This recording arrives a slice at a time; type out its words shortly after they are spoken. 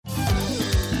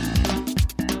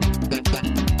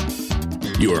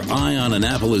Your Eye on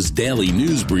Annapolis daily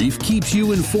news brief keeps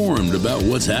you informed about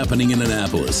what's happening in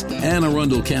Annapolis, Anne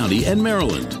Arundel County, and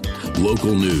Maryland.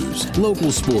 Local news,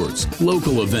 local sports,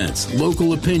 local events,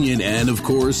 local opinion, and, of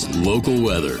course, local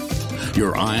weather.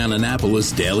 Your Eye on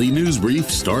Annapolis daily news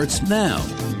brief starts now.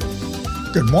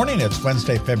 Good morning. It's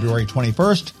Wednesday, February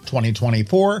 21st,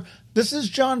 2024. This is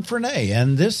John Frenaye,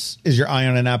 and this is your Eye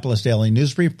on Annapolis daily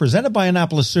news brief presented by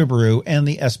Annapolis Subaru and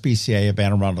the SPCA of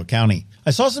Anne Arundel County.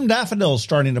 I saw some daffodils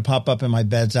starting to pop up in my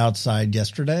beds outside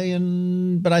yesterday,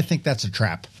 but I think that's a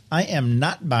trap. I am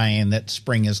not buying that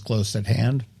spring is close at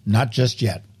hand. Not just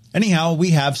yet. Anyhow,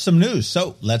 we have some news,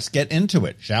 so let's get into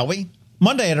it, shall we?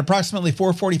 Monday at approximately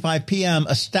 4:45 p.m.,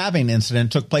 a stabbing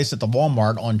incident took place at the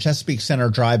Walmart on Chesapeake Center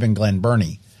Drive in Glen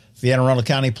Burnie. The Anne Arundel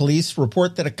County Police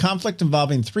report that a conflict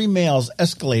involving three males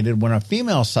escalated when a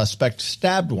female suspect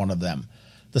stabbed one of them.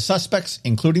 The suspects,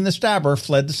 including the stabber,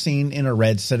 fled the scene in a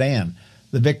red sedan.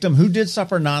 The victim, who did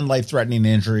suffer non-life-threatening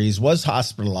injuries, was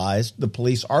hospitalized. The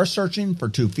police are searching for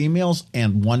two females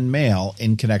and one male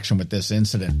in connection with this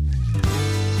incident.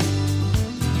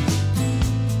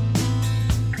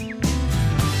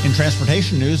 In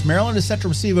transportation news, Maryland is set to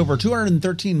receive over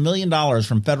 $213 million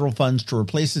from federal funds to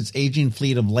replace its aging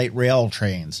fleet of light rail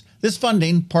trains. This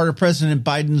funding, part of President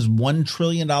Biden's $1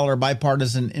 trillion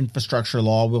bipartisan infrastructure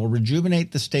law, will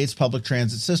rejuvenate the state's public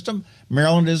transit system.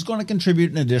 Maryland is going to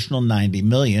contribute an additional $90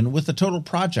 million, with the total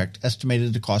project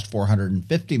estimated to cost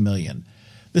 $450 million.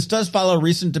 This does follow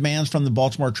recent demands from the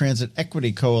Baltimore Transit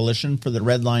Equity Coalition for the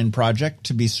Red Line project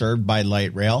to be served by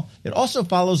light rail. It also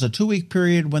follows a 2-week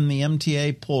period when the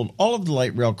MTA pulled all of the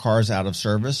light rail cars out of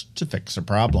service to fix a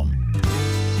problem.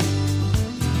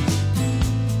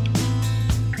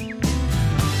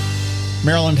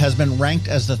 Maryland has been ranked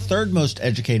as the third most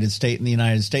educated state in the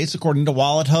United States, according to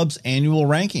WalletHub's annual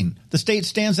ranking. The state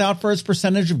stands out for its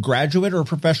percentage of graduate or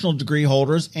professional degree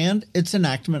holders and its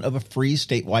enactment of a free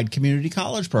statewide community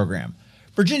college program.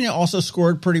 Virginia also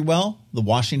scored pretty well. The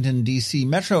Washington, D.C.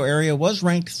 metro area was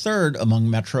ranked third among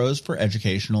metros for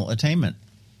educational attainment.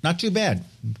 Not too bad.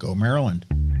 Go Maryland.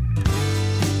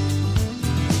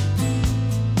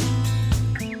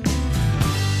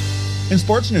 In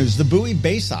sports news, the Bowie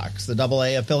Bay Sox, the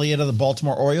AA affiliate of the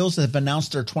Baltimore Orioles, have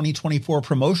announced their 2024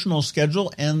 promotional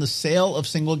schedule and the sale of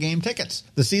single-game tickets.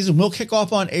 The season will kick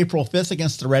off on April 5th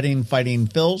against the Reading Fighting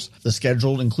Phils. The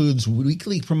schedule includes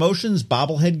weekly promotions,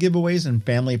 bobblehead giveaways, and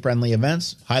family-friendly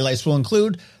events. Highlights will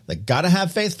include the Gotta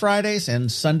Have Faith Fridays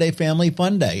and Sunday Family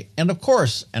Fun Day. And, of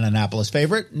course, an Annapolis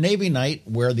favorite, Navy Night,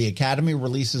 where the Academy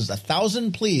releases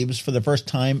 1,000 plebes for the first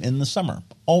time in the summer.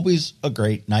 Always a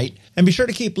great night. And be sure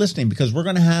to keep listening because we're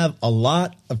going to have a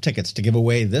lot of tickets to give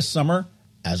away this summer,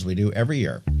 as we do every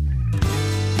year.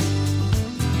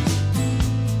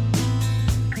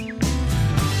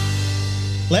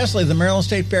 Lastly, the Maryland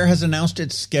State Fair has announced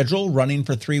its schedule, running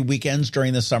for 3 weekends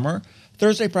during the summer: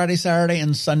 Thursday, Friday, Saturday,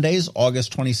 and Sundays,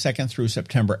 August 22nd through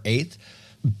September 8th.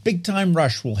 Big Time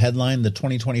Rush will headline the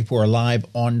 2024 Live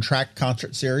On Track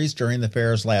concert series during the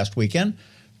fair's last weekend.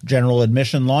 General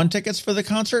admission lawn tickets for the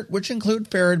concert, which include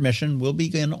fair admission, will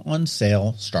begin on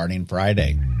sale starting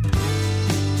Friday.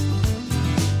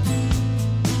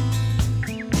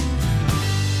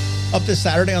 Up this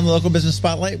Saturday on the Local Business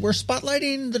Spotlight, we're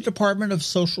spotlighting the Department of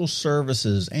Social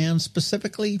Services and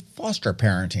specifically foster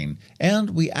parenting.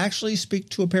 And we actually speak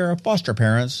to a pair of foster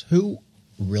parents who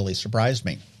really surprised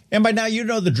me. And by now you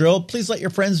know the drill. Please let your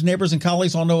friends, neighbors, and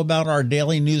colleagues all know about our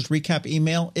daily news recap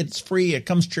email. It's free. It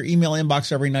comes to your email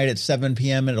inbox every night at 7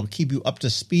 p.m. It'll keep you up to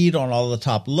speed on all the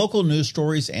top local news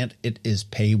stories, and it is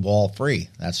paywall free.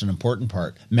 That's an important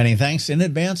part. Many thanks in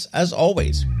advance, as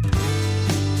always.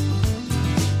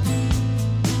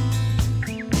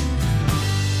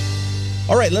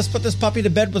 All right, let's put this puppy to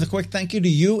bed with a quick thank you to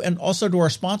you and also to our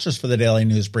sponsors for the Daily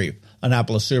News Brief: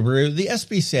 Annapolis Subaru, the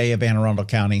SPCA of Anne Arundel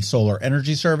County, Solar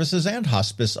Energy Services, and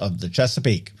Hospice of the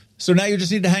Chesapeake. So now you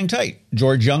just need to hang tight.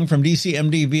 George Young from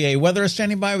DCMD VA Weather is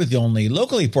standing by with the only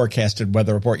locally forecasted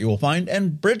weather report you will find,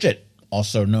 and Bridget,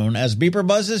 also known as Beeper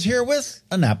Buzz, is here with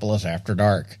Annapolis After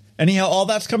Dark. Anyhow, all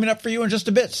that's coming up for you in just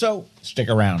a bit, so stick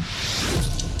around.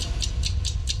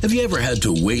 Have you ever had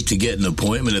to wait to get an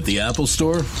appointment at the Apple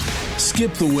Store?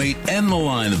 Skip the wait and the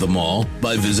line at the mall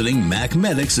by visiting Mac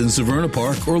Medics in Severna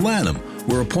Park or Lanham,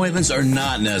 where appointments are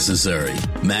not necessary.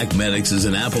 Mac Medics is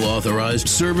an Apple-authorized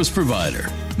service provider.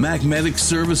 Mac Medics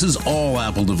services all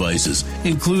Apple devices,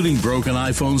 including broken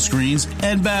iPhone screens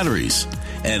and batteries,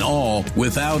 and all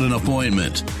without an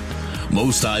appointment.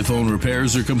 Most iPhone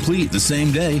repairs are complete the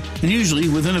same day and usually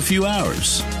within a few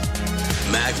hours.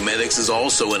 MacMedics is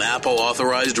also an Apple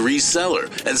authorized reseller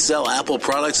and sell Apple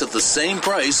products at the same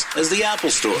price as the Apple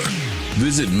Store.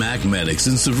 Visit MacMedics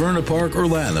in Severna Park or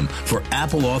Lanham for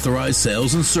Apple authorized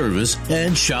sales and service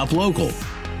and shop local.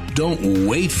 Don't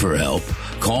wait for help.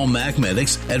 Call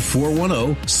MacMedics at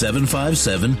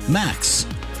 410-757-MAX,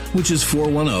 which is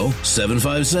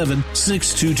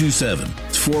 410-757-6227.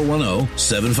 It's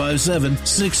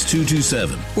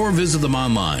 410-757-6227. Or visit them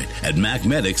online at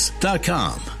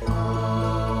MacMedics.com.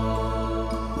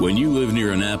 When you live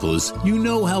near Annapolis, you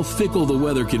know how fickle the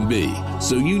weather can be.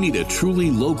 So you need a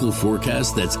truly local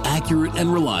forecast that's accurate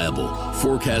and reliable.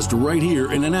 Forecast right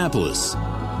here in Annapolis.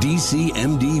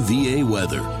 DCMDVA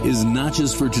weather is not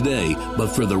just for today, but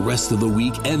for the rest of the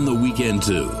week and the weekend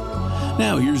too.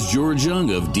 Now here's George Young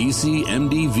of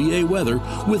DCMDVA weather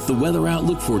with the weather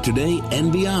outlook for today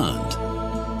and beyond.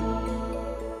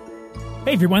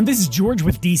 Hey everyone, this is George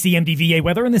with DCMDVA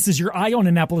weather, and this is your Eye on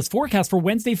Annapolis forecast for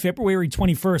Wednesday, February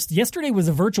 21st. Yesterday was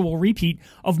a virtual repeat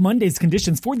of Monday's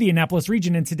conditions for the Annapolis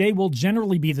region, and today will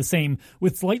generally be the same,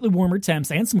 with slightly warmer temps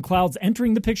and some clouds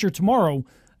entering the picture tomorrow,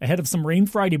 ahead of some rain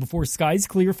Friday before skies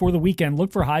clear for the weekend.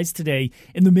 Look for highs today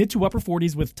in the mid to upper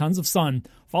 40s with tons of sun,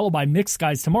 followed by mixed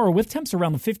skies tomorrow with temps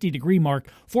around the 50-degree mark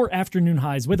for afternoon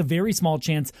highs, with a very small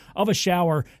chance of a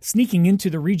shower sneaking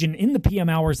into the region in the PM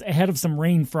hours ahead of some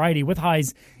rain Friday with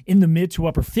highs in the mid to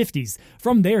upper 50s.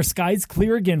 From there, skies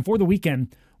clear again for the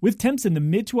weekend, with temps in the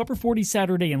mid to upper 40s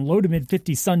Saturday and low to mid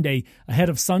 50s Sunday, ahead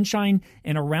of sunshine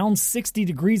and around 60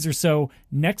 degrees or so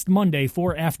next Monday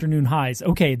for afternoon highs.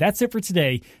 Okay, that's it for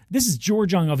today. This is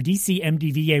George Young of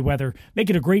DCMDVA Weather.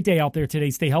 Make it a great day out there today.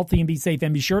 Stay healthy and be safe,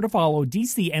 and be sure to follow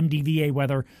DCMDVA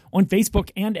Weather on Facebook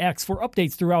and X for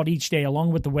updates throughout each day,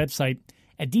 along with the website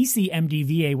at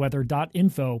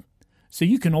dcmdvaweather.info. So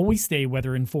you can always stay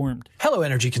weather informed. Hello,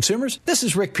 energy consumers. This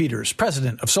is Rick Peters,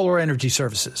 president of Solar Energy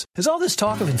Services. Is all this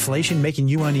talk of inflation making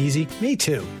you uneasy? Me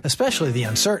too, especially the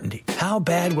uncertainty. How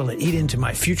bad will it eat into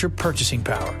my future purchasing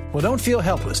power? Well, don't feel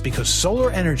helpless, because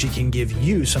Solar Energy can give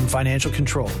you some financial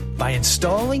control. By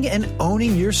installing and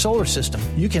owning your solar system,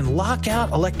 you can lock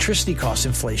out electricity cost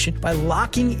inflation by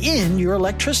locking in your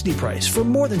electricity price for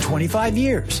more than 25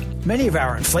 years. Many of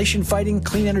our inflation-fighting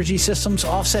clean energy systems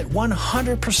offset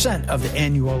 100% of the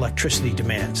annual electricity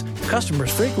demands.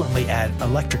 Customers frequently add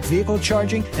electric vehicle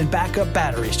charging and backup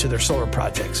batteries to their solar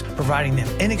projects, providing them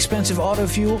inexpensive auto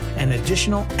fuel and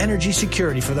additional energy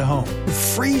security for the home.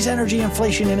 Freeze energy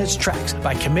inflation in its tracks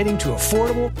by committing to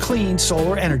affordable, clean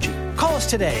solar energy. Call us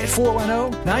today at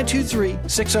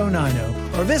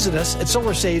 410-923-6090 or visit us at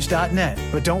solarsaves.net.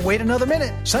 But don't wait another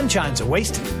minute. Sunshine's a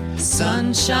wasted.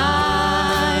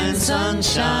 Sunshine,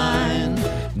 sunshine,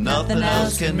 nothing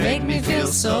else can make me feel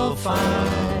so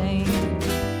fine.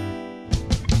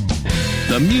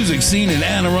 The music scene in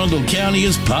Anne Arundel County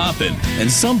is popping, and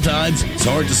sometimes it's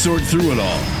hard to sort through it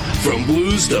all. From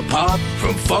blues to pop,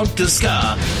 from funk to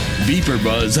ska, Beeper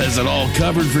Buzz has it all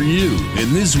covered for you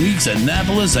in this week's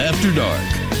Annapolis After Dark.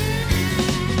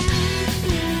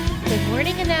 Good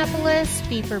morning, Annapolis.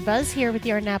 Beeper Buzz here with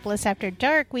your Annapolis After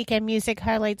Dark weekend music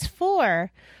highlights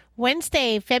for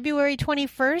Wednesday, February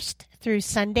 21st through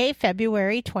Sunday,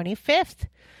 February 25th.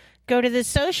 Go to the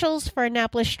socials for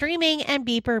Annapolis Streaming and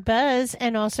Beeper Buzz,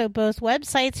 and also both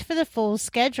websites for the full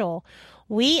schedule.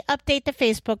 We update the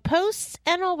Facebook posts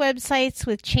and all websites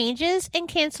with changes and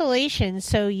cancellations,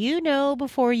 so you know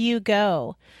before you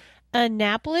go.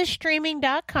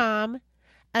 AnnapolisStreaming.com,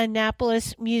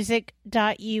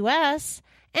 AnnapolisMusic.us,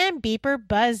 and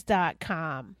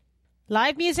BeeperBuzz.com.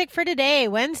 Live music for today,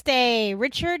 Wednesday.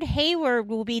 Richard Hayward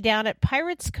will be down at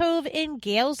Pirates Cove in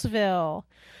Galesville.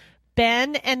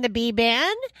 Ben and the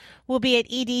B-Band will be at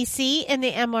EDC in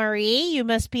the MRE. You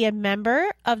must be a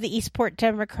member of the Eastport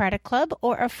Democratic Club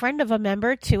or a friend of a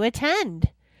member to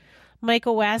attend.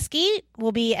 Michael Waskey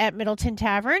will be at Middleton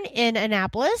Tavern in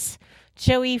Annapolis.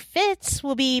 Joey Fitz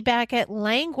will be back at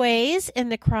Langways in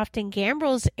the Crofton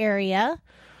Gambrels area.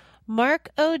 Mark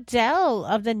Odell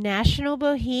of the National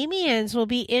Bohemians will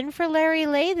be in for Larry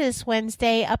Lay this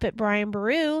Wednesday up at Brian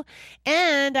Baru,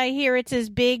 and I hear it's his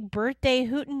big birthday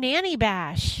hootenanny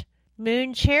bash.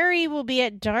 Moon Cherry will be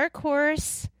at Dark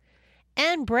Horse,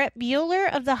 and Brett Bueller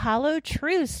of the Hollow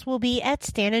Truths will be at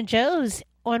Stan & Joe's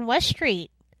on West Street.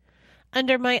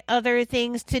 Under my other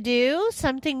things to do,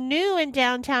 something new in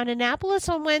downtown Annapolis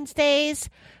on Wednesdays,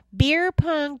 beer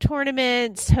pong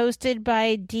tournaments hosted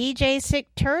by DJ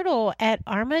Sick Turtle at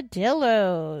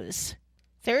Armadillos.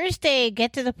 Thursday,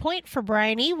 get to the point for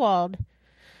Brian Ewald.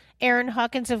 Aaron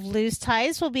Hawkins of Loose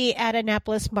Ties will be at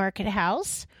Annapolis Market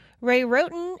House. Ray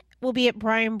Roten will be at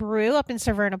Brian Brew up in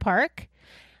Severna Park.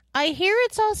 I hear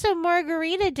it's also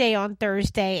Margarita Day on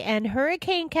Thursday, and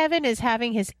Hurricane Kevin is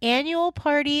having his annual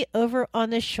party over on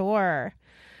the shore.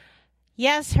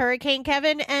 Yes, Hurricane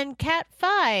Kevin and Cat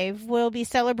 5 will be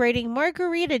celebrating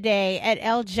Margarita Day at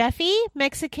El Jeffy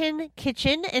Mexican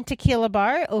Kitchen and Tequila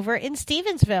Bar over in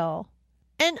Stevensville.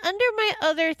 And under my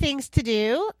other things to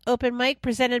do, Open Mic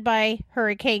presented by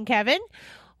Hurricane Kevin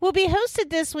will be hosted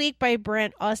this week by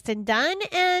Brent Austin Dunn,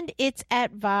 and it's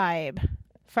at Vibe.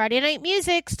 Friday night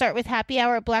music, start with Happy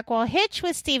Hour at Blackwall Hitch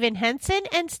with Stephen Henson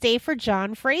and stay for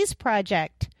John Fray's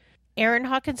project. Aaron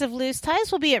Hawkins of Loose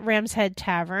Ties will be at Ram's Head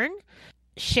Tavern.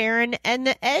 Sharon and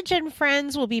the Edge and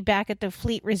Friends will be back at the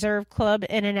Fleet Reserve Club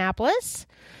in Annapolis.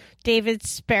 David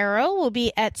Sparrow will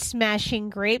be at Smashing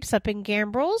Grapes up in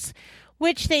Gambrills,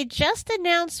 which they just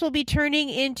announced will be turning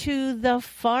into the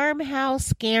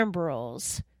Farmhouse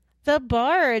Gambrills. The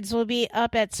Bards will be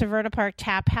up at Severna Park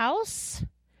Tap House.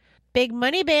 Big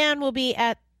Money Band will be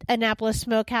at Annapolis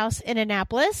Smokehouse in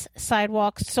Annapolis.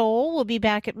 Sidewalk Soul will be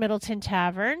back at Middleton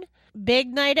Tavern.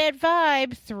 Big Night at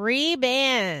Vibe, 3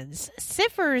 bands.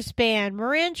 Siffers Band,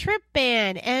 Moran Tripp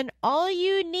Band, and All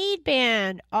You Need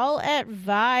Band, all at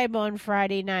Vibe on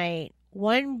Friday night.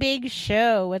 One big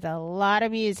show with a lot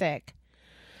of music.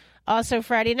 Also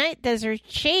Friday night, Desert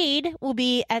Shade will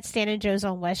be at Stan & Joe's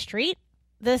on West Street.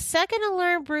 The Second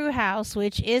Alarm Brew House,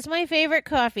 which is my favorite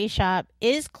coffee shop,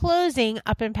 is closing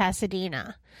up in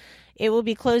Pasadena. It will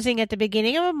be closing at the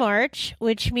beginning of March,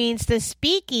 which means the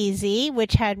Speakeasy,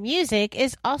 which had music,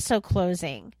 is also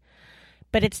closing.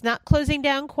 But it's not closing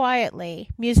down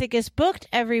quietly. Music is booked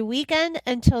every weekend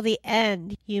until the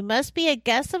end. You must be a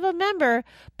guest of a member,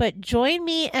 but join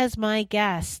me as my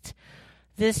guest.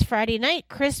 This Friday night,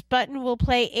 Chris Button will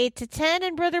play 8 to 10,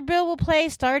 and Brother Bill will play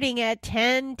starting at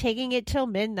 10, taking it till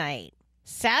midnight.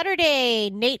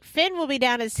 Saturday, Nate Finn will be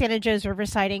down at Santa Joe's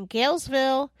Riverside in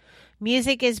Galesville.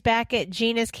 Music is back at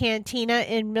Gina's Cantina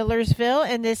in Millersville,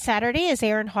 and this Saturday is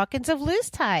Aaron Hawkins of Loose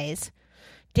Ties.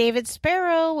 David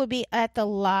Sparrow will be at the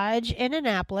Lodge in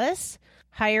Annapolis.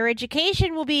 Higher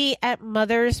Education will be at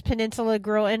Mother's Peninsula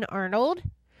Grill in Arnold.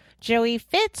 Joey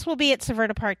Fitz will be at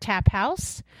Severna Park Tap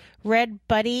House. Red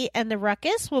Buddy and the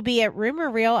Ruckus will be at Rumor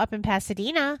Reel up in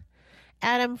Pasadena.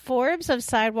 Adam Forbes of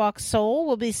Sidewalk Soul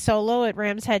will be solo at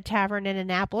Ram's Head Tavern in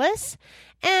Annapolis.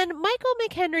 And Michael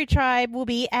McHenry Tribe will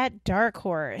be at Dark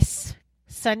Horse.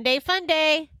 Sunday Fun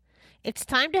Day. It's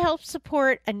time to help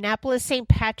support Annapolis St.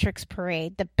 Patrick's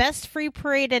Parade, the best free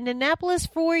parade in Annapolis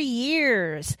for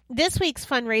years. This week's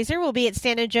fundraiser will be at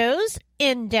Santa Joe's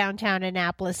in downtown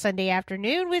Annapolis Sunday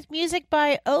afternoon with music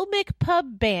by Omic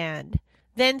Pub Band.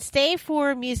 Then stay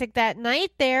for music that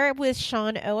night there with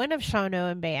Sean Owen of Sean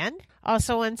Owen Band.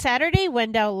 Also on Saturday,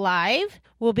 Wendell Live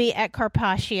will be at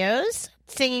Carpaccio's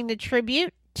singing the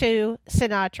tribute to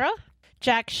Sinatra.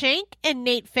 Jack Shank and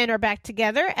Nate Finn are back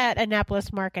together at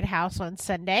Annapolis Market House on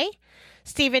Sunday.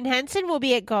 Stephen Henson will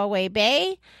be at Galway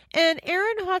Bay. And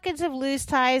Aaron Hawkins of Loose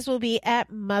Ties will be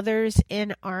at Mother's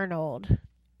in Arnold.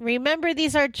 Remember,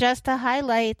 these are just the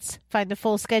highlights. Find the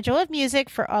full schedule of music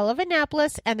for all of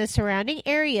Annapolis and the surrounding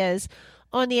areas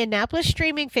on the Annapolis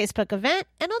Streaming Facebook event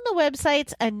and on the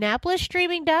websites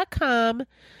AnnapolisStreaming.com,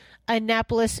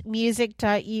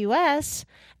 AnnapolisMusic.us,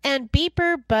 and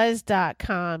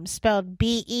BeeperBuzz.com, spelled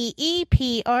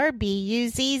BeePrbuzz.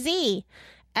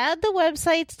 Add the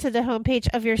websites to the homepage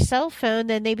of your cell phone,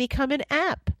 then they become an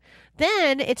app.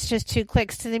 Then it's just 2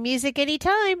 clicks to the music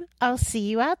anytime. I'll see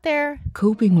you out there.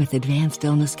 Coping with advanced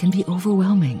illness can be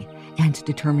overwhelming, and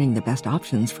determining the best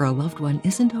options for a loved one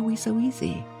isn't always so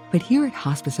easy. But here at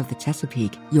Hospice of the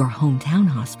Chesapeake, your hometown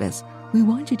hospice, we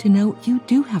want you to know you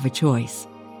do have a choice.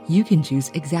 You can choose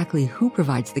exactly who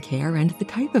provides the care and the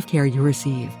type of care you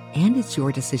receive, and it's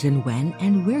your decision when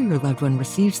and where your loved one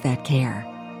receives that care.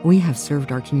 We have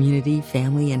served our community,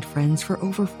 family, and friends for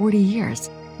over 40 years.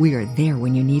 We are there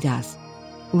when you need us.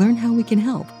 Learn how we can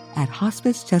help at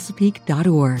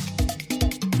hospicechesapeake.org.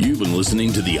 You've been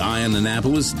listening to the Eye on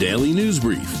Annapolis Daily News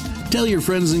Brief. Tell your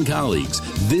friends and colleagues,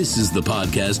 this is the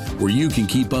podcast where you can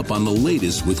keep up on the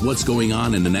latest with what's going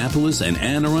on in Annapolis and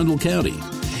Anne Arundel County.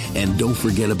 And don't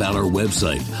forget about our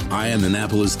website,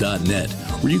 eyeonannapolis.net,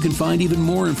 where you can find even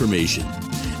more information.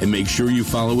 And make sure you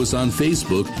follow us on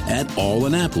Facebook at All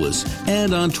Annapolis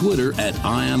and on Twitter at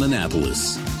Eye on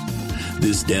Annapolis.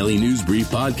 This Daily News Brief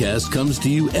podcast comes to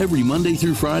you every Monday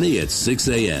through Friday at 6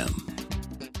 a.m.